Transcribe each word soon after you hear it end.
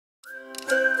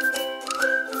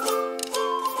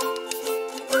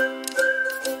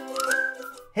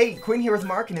Hey, Quinn here with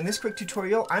Marq, and in this quick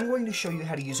tutorial, I'm going to show you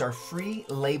how to use our free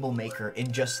label maker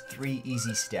in just 3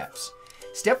 easy steps.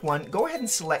 Step 1, go ahead and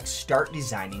select Start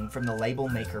Designing from the Label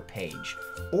Maker page,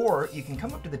 or you can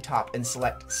come up to the top and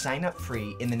select Sign Up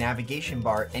Free in the navigation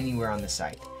bar anywhere on the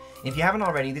site. If you haven't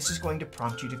already, this is going to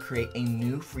prompt you to create a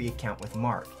new free account with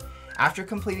Marq. After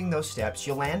completing those steps,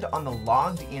 you'll land on the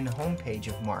logged in homepage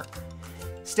of Marq.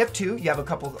 Step 2, you have a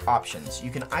couple of options.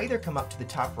 You can either come up to the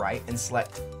top right and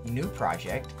select New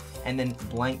Project and then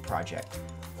Blank Project.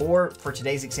 Or for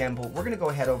today's example, we're going to go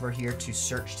ahead over here to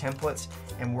Search Templates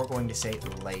and we're going to say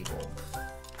Label.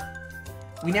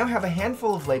 We now have a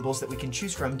handful of labels that we can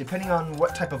choose from depending on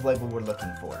what type of label we're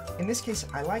looking for. In this case,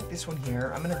 I like this one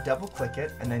here. I'm going to double click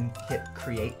it and then hit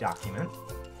Create Document.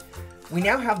 We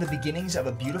now have the beginnings of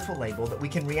a beautiful label that we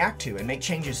can react to and make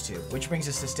changes to, which brings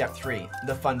us to step 3,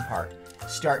 the fun part,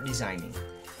 Start Designing.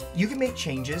 You can make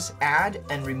changes, add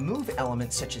and remove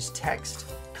elements such as text,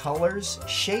 colors,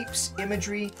 shapes,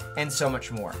 imagery, and so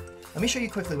much more. Let me show you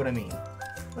quickly what I mean.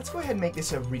 Let's go ahead and make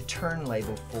this a return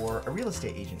label for a real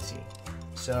estate agency.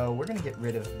 So we're going to get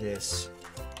rid of this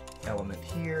element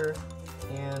here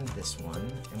and this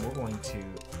one, and we're going to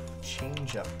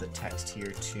change up the text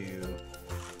here to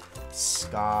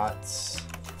Scott's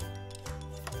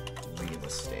Real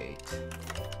Estate.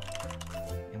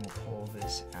 And we'll pull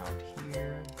this out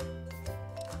here.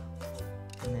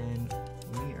 And then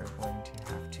we are going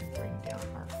to have to bring down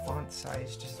our font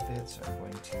size just a bit. So I'm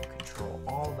going to control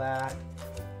all that,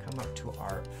 come up to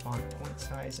our font point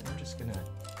size, and I'm just going to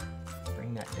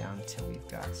bring that down until we've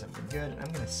got something good. And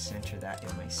I'm going to center that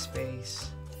in my space.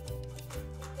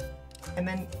 And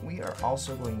then we are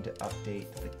also going to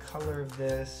update the color of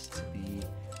this to be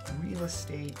Real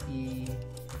Estate-y,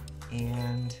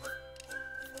 and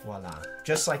voila.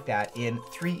 Just like that, in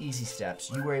 3 easy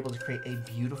steps, you were able to create a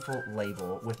beautiful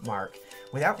label with Marq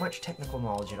without much technical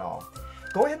knowledge at all.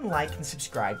 Go ahead and like and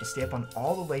subscribe to stay up on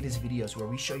all the latest videos where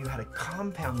we show you how to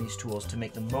compound these tools to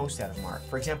make the most out of Marq.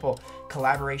 For example,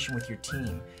 collaboration with your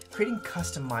team, creating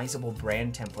customizable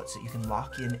brand templates that you can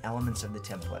lock in elements of the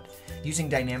template, using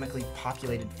dynamically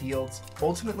populated fields,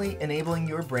 ultimately enabling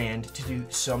your brand to do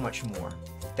so much more.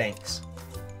 Thanks.